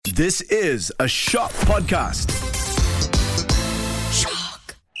This is a Shock Podcast.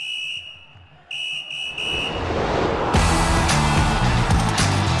 Shock.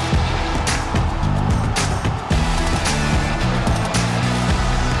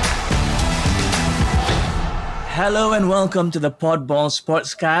 Hello and welcome to the Podball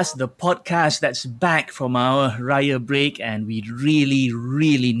Sportscast, the podcast that's back from our Raya break, and we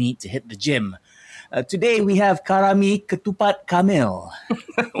really need to hit the gym. Today we have Karami Ketupat Kamil.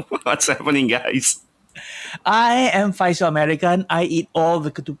 What's happening, guys? I am Faisal American. I eat all the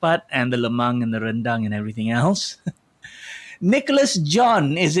ketupat and the lemang and the rendang and everything else. Nicholas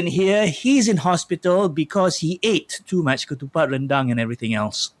John isn't here. He's in hospital because he ate too much ketupat, rendang and everything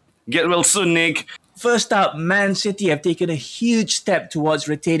else. Get well soon, Nick. First up, Man City have taken a huge step towards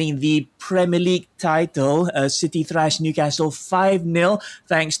retaining the Premier League title. City thrashed Newcastle 5-0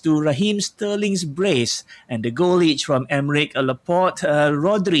 thanks to Raheem Sterling's brace and the goal each from Emerick Laporte,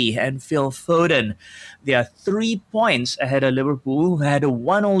 Rodri and Phil Foden. They are 3 points ahead of Liverpool, who had a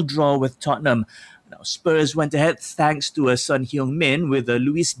 1-1 draw with Tottenham. Now, Spurs went ahead thanks to Son Heung-min, with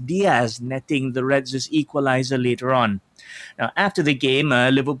Luis Diaz netting the Reds' equaliser later on. Now, after the game,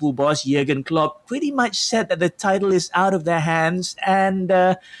 Liverpool boss Jurgen Klopp pretty much said that the title is out of their hands, and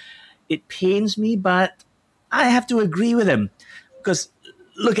it pains me, but I have to agree with him. Because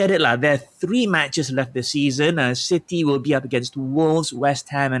look at it, there are 3 matches left this season. City will be up against Wolves, West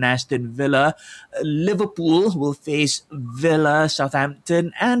Ham and Aston Villa. Liverpool will face Villa,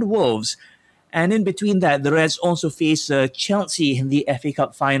 Southampton and Wolves. And in between that, the Reds also face Chelsea in the FA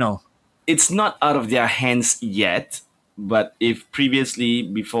Cup final. It's not out of their hands yet. But if previously,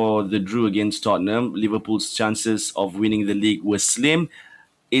 before the draw against Tottenham, Liverpool's chances of winning the league were slim,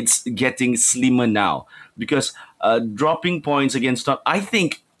 it's getting slimmer now. Because dropping points against Tottenham, I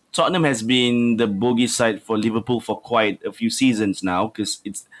think Tottenham has been the bogey side for Liverpool for quite a few seasons now. Because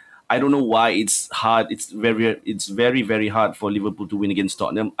I don't know why it's hard. It's very hard for Liverpool to win against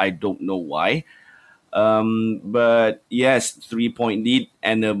Tottenham. I don't know why. But yes, 3-point lead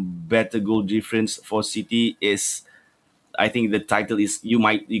and a better goal difference for City is, I think the title is, you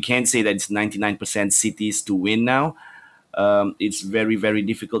can't say that it's 99% City's to win now. It's very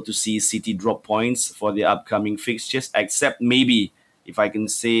difficult to see City drop points for the upcoming fixtures, except maybe, if I can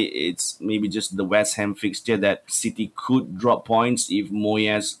say, it's maybe just the West Ham fixture that City could drop points if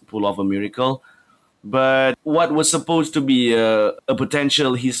Moyes pull off a miracle. But what was supposed to be a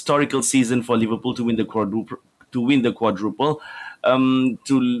potential historical season for Liverpool to win the quadruple,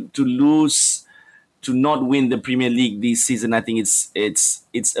 to lose, to not win the Premier League this season, I think it's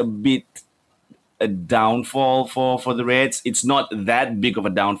a bit a downfall for the Reds. It's not that big of a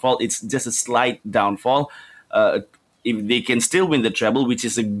downfall. It's just a slight downfall. If they can still win the treble, which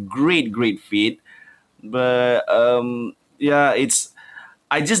is a great feat, but I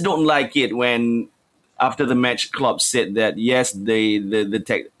just don't like it when after the match Klopp said that yes,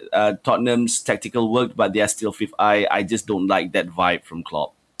 Tottenham's tactical worked, but they are still fifth. I just don't like that vibe from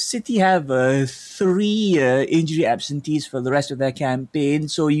Klopp. City have 3 injury absentees for the rest of their campaign,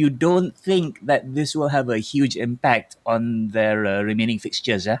 so you don't think that this will have a huge impact on their remaining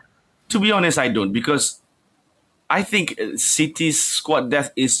fixtures, eh? To be honest, I don't, because I think City's squad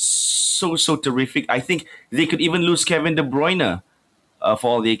depth is so terrific. I think they could even lose Kevin De Bruyne for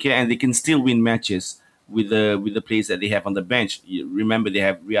all they care, and they can still win matches with the players that they have on the bench. You remember, they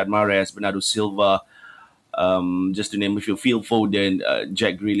have Riyad Mahrez, Bernardo Silva, just to name a few, Phil Foden,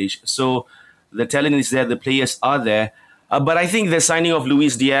 Jack Grealish. So the talent is there, the players are there. But I think the signing of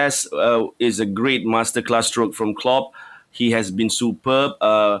Luis Diaz is a great masterclass stroke from Klopp. He has been superb.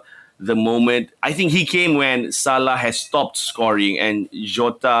 The moment, I think he came when Salah has stopped scoring, and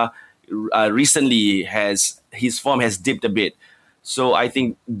Jota recently his form has dipped a bit. So I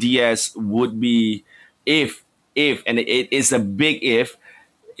think Diaz would be, if and it is a big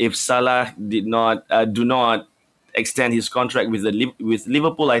if Salah do not extend his contract with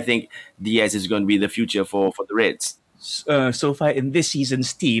Liverpool, I think Diaz is going to be the future for the Reds. So far in this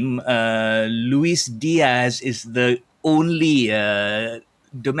season's team, Luis Diaz is the only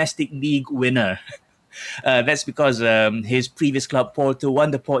domestic league winner. That's because his previous club, Porto, won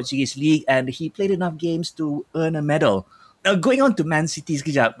the Portuguese league, and he played enough games to earn a medal. Now, going on to Man City's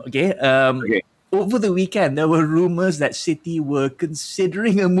kejap, okay? Okay. Over the weekend, there were rumours that City were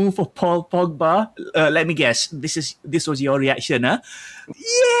considering a move for Paul Pogba. Let me guess. This was your reaction, huh?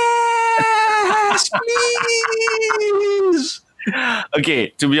 Yes, please.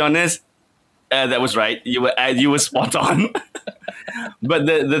 Okay, to be honest, that was right. You were spot on. But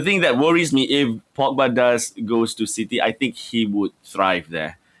the thing that worries me, if Pogba goes to City, I think he would thrive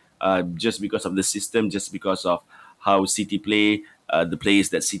there. Just because of the system, just because of how City play. the players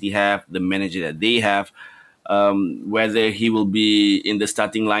that City have, the manager that they have. Whether he will be in the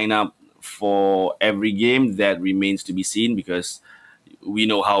starting lineup for every game, that remains to be seen, because we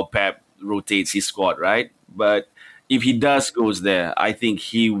know how Pep rotates his squad, right? But if he does goes there, I think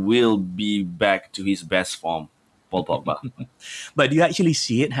he will be back to his best form, Paul Pogba. But do you actually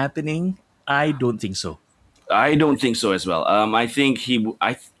see it happening? I don't think so. I don't think so as well. I think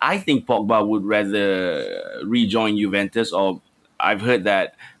I think Pogba would rather rejoin Juventus, or I've heard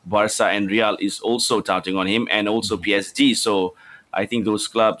that Barca and Real is also touting on him, and also PSG. So I think those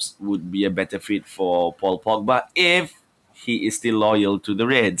clubs would be a better fit for Paul Pogba if he is still loyal to the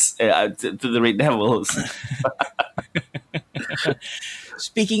Reds, to the Red Devils.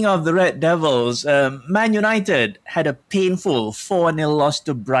 Speaking of the Red Devils, Man United had a painful 4-0 loss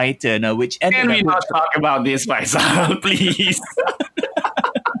to Brighton, which ended Can we up not talk about this, Faisal, please?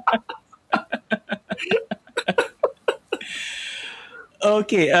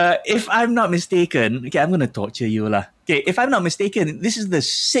 Okay, if I'm not mistaken, I'm going to torture you lah. Okay, if I'm not mistaken, this is the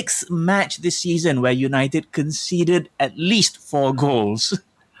 6th match this season where United conceded at least 4 goals.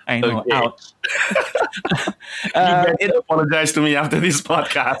 I know, Okay. ouch. You better apologize to me after this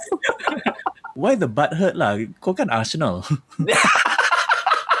podcast. Why the butt hurt lah? Kau kan Arsenal.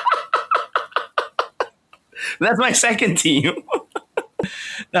 That's my second team.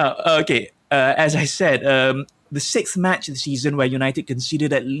 Now, okay, as I said, the 6th match this season where United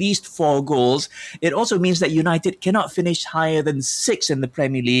conceded at least 4 goals. It also means that United cannot finish higher than 6 in the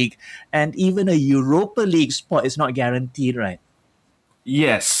Premier League, and even a Europa League spot is not guaranteed, right?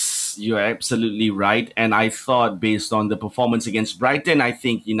 Yes, you're absolutely right. And I thought, based on the performance against Brighton, I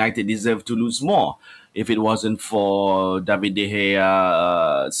think United deserved to lose more if it wasn't for David De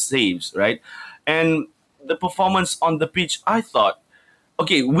Gea saves, right? And the performance on the pitch, I thought,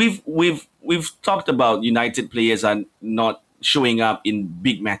 okay, we've talked about United players are not showing up in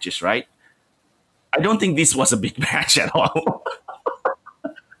big matches, right? I don't think this was a big match at all.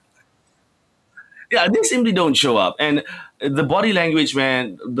 Yeah, they simply don't show up, and the body language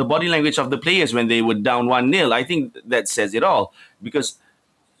of the players when they were down 1-0, I think that says it all, because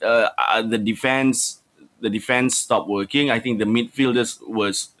the defense stopped working. I think the midfielders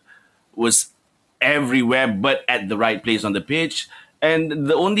was everywhere but at the right place on the pitch. And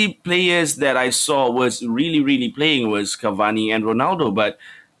the only players that I saw was really playing was Cavani and Ronaldo, but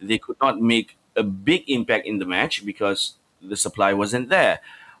they could not make a big impact in the match because the supply wasn't there.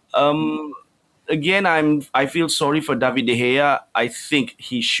 Again, I feel sorry for David De Gea. I think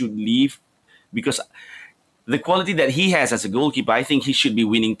he should leave, because the quality that he has as a goalkeeper, I think he should be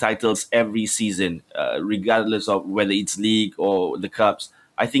winning titles every season, regardless of whether it's league or the cups.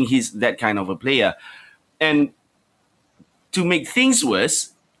 I think he's that kind of a player. And to make things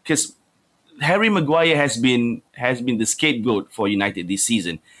worse, because Harry Maguire has been the scapegoat for United this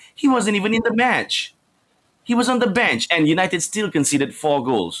season. He wasn't even in the match. He was on the bench, and United still conceded 4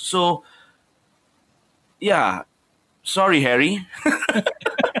 goals. So, yeah, sorry, Harry.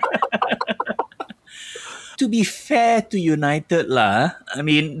 To be fair to United lah, I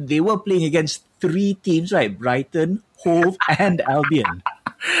mean, they were playing against 3 teams, right? Brighton, Hove, and Albion.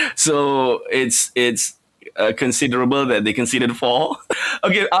 So it's considerable that they conceded 4.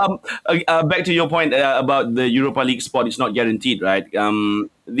 Okay, back to your point about the Europa League spot. It's not guaranteed, right?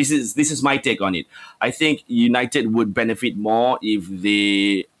 This is my take on it. I think United would benefit more if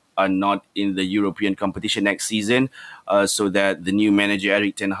they are not in the European competition next season, so that the new manager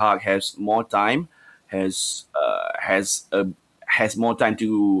Erik ten Hag has more time, has more time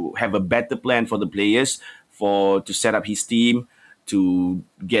to have a better plan for the players, to set up his team, to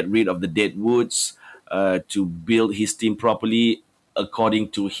get rid of the dead woods, to build his team properly according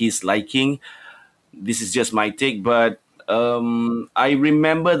to his liking. This is just my take, but I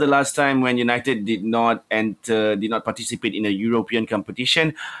remember the last time when United did not participate in a European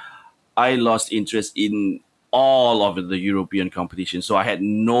competition, I lost interest in all of the European competition. So I had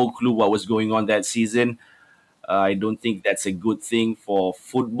no clue what was going on that season. I don't think that's a good thing for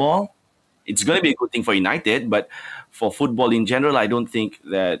football. It's going to be a good thing for United, but for football in general, I don't think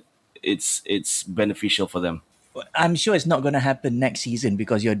that it's beneficial for them. I'm sure it's not going to happen next season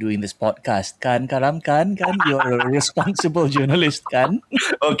because you're doing this podcast. Kan, Karam, kan? You're a responsible journalist, kan?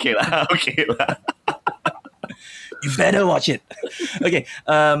 Okay lah. You better watch it. Okay.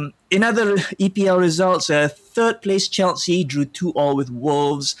 In other EPL results, third place Chelsea drew 2-2 with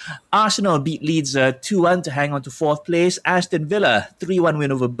Wolves. Arsenal beat Leeds 2-1 to hang on to fourth place. Aston Villa 3-1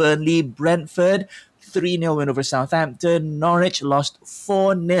 win over Burnley. Brentford 3-0 win over Southampton. Norwich lost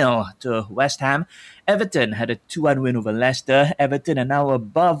 4-0 to West Ham. Everton had a 2-1 win over Leicester. Everton are now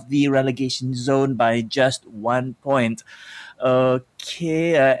above the relegation zone by just 1 point.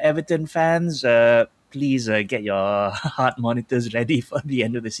 Okay, Everton fans, please get your heart monitors ready for the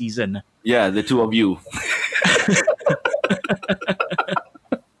end of the season. Yeah, the two of you.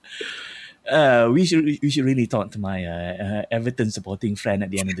 We should really talk to my Everton supporting friend at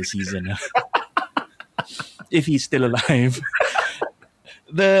the end of the season. If he's still alive.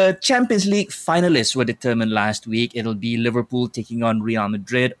 The Champions League finalists were determined last week. It'll be Liverpool taking on Real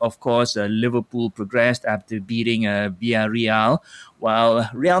Madrid. Of course, Liverpool progressed after beating Villarreal, while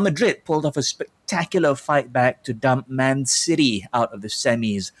Real Madrid pulled off a spectacular fight back to dump Man City out of the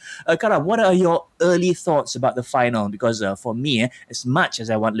semis. Karam, what are your early thoughts about the final? Because for me, as much as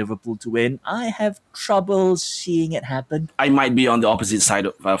I want Liverpool to win, I have trouble seeing it happen. I might be on the opposite side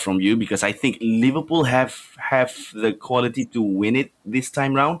from you because I think Liverpool have the quality to win it this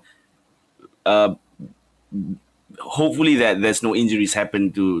time round. Hopefully that there's no injuries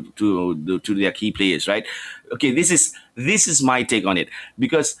happen to their key players, right? Okay, this is my take on it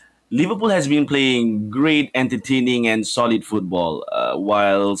because Liverpool has been playing great, entertaining, and solid football,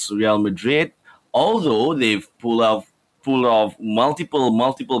 whilst Real Madrid, although they've pulled off multiple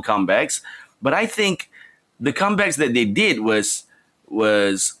comebacks, but I think the comebacks that they did was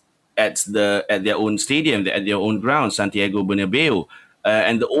at their own stadium, at their own ground, Santiago Bernabeu.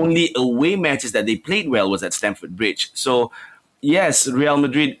 And the only away matches that they played well was at Stamford Bridge. So, yes, Real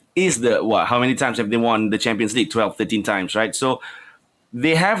Madrid is how many times have they won the Champions League? 12, 13 times, right? So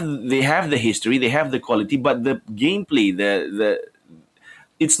they have the history, they have the quality, but the gameplay, their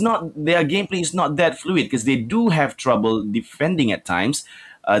gameplay is not that fluid because they do have trouble defending at times.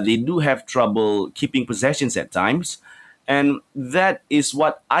 They do have trouble keeping possessions at times. And that is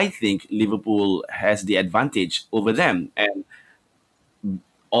what I think Liverpool has the advantage over them. And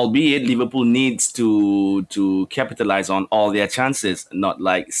albeit Liverpool needs to capitalize on all their chances, not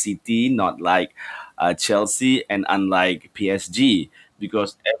like City, not like Chelsea, and unlike PSG,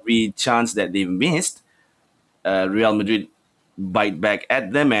 because every chance that they've missed, Real Madrid bite back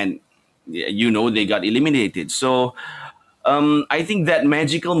at them, and they got eliminated. So I think that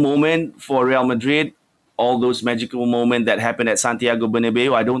magical moment for Real Madrid, all those magical moments that happened at Santiago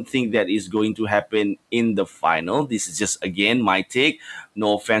Bernabeu, I don't think that is going to happen in the final. This is just, again, my take.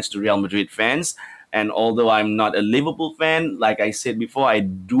 No offense to Real Madrid fans. And although I'm not a Liverpool fan, like I said before, I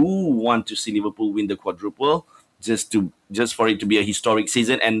do want to see Liverpool win the quadruple just for it to be a historic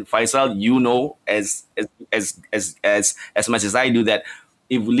season. And Faisal, as much as I do that,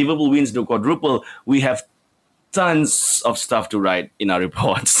 if Liverpool wins the quadruple, we have tons of stuff to write in our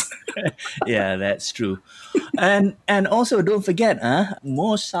reports. Yeah, that's true. And also don't forget,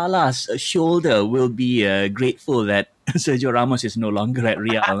 Mo Salah's shoulder will be grateful that Sergio Ramos is no longer at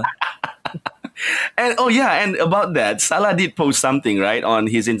Real. And and about that, Salah did post something, right, on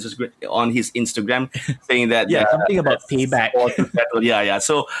his Instagram saying that something about payback. Yeah.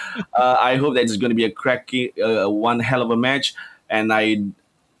 So I hope that it's going to be a cracky, one hell of a match, and I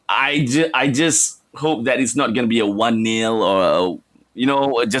just hope that it's not going to be a 1-0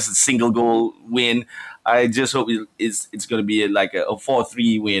 or just a single goal win. I just hope it's going to be like a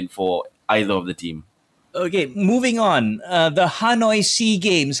 4-3 win for either of the team. Okay, moving on. The Hanoi Sea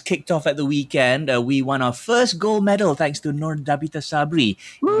Games kicked off at the weekend. We won our first gold medal thanks to Nur Dabita Sabri.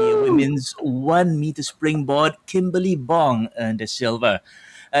 In the women's 1-meter springboard, Kimberly Bong earned the silver.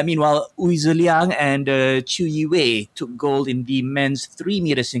 Meanwhile, Ui Zeliang and Chu Yiwei took gold in the men's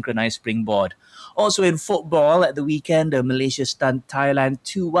 3-meter synchronized springboard. Also in football, at the weekend, Malaysia stunned Thailand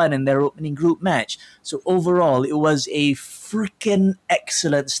 2-1 in their opening group match. So overall, it was a freaking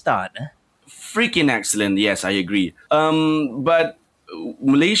excellent start. Freaking excellent, yes, I agree. But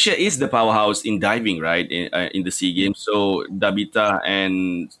Malaysia is the powerhouse in diving, right, in the SEA Games. So Dabita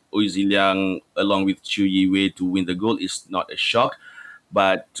and Ui Zeliang, along with Chu Yiwei, to win the gold is not a shock.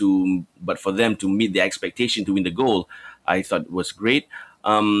 But for them to meet the expectation to win the goal, I thought was great.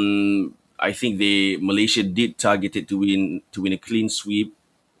 I think Malaysia did target it to win a clean sweep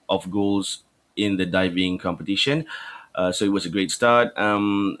of goals in the diving competition. So it was a great start.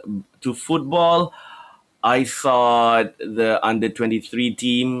 To football, I thought the under-23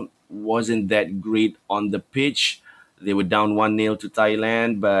 team wasn't that great on the pitch. They were down 1-0 to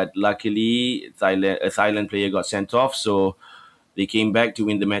Thailand, but luckily a Thailand player got sent off, so they came back to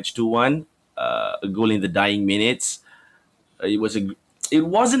win the match 2-1. A goal in the dying minutes. It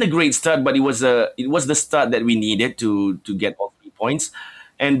wasn't a great start, but it was the start that we needed to get all 3 points.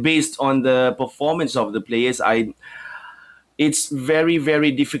 And based on the performance of the players, It's very,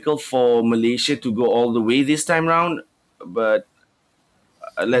 very difficult for Malaysia to go all the way this time round, but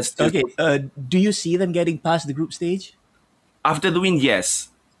let's just Okay, do you see them getting past the group stage? after the win, yes.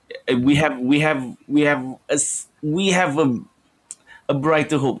 We have a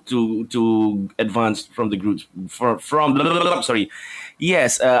brighter hope to advance from the groups from blah, blah, blah, blah, sorry.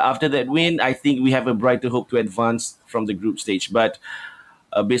 Yes, after that win, I think we have a brighter hope to advance from the group stage. But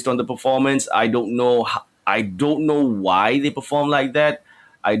based on the performance, I don't know why they perform like that.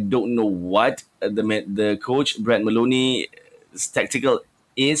 I don't know what the coach Brett Maloney's tactical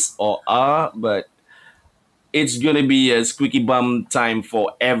is or are, but it's gonna be a squeaky bum time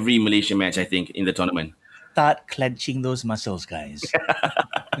for every Malaysian match, I think, in the tournament. Start clenching those muscles, guys.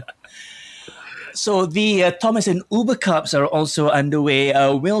 So the Thomas and Uber Cups are also underway.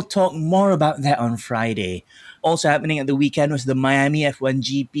 We'll talk more about that on Friday. Also happening at the weekend was the Miami F1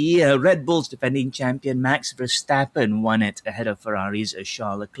 GP. Red Bull's defending champion Max Verstappen won it ahead of Ferrari's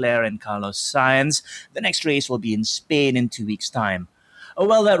Charles Leclerc and Carlos Sainz. The next race will be in Spain in 2 weeks' time.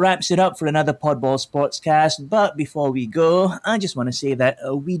 Well, that wraps it up for another Podball Sportscast. But before we go, I just want to say that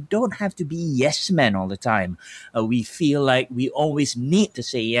we don't have to be yes men all the time. We feel like we always need to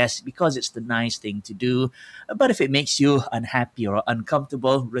say yes because it's the nice thing to do. But if it makes you unhappy or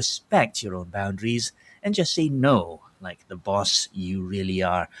uncomfortable, respect your own boundaries and just say no, like the boss you really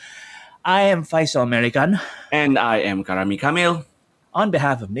are. I am Faisal American. And I am Karami Kamil. On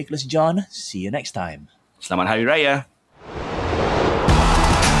behalf of Nicholas John, see you next time. Selamat Hari Raya.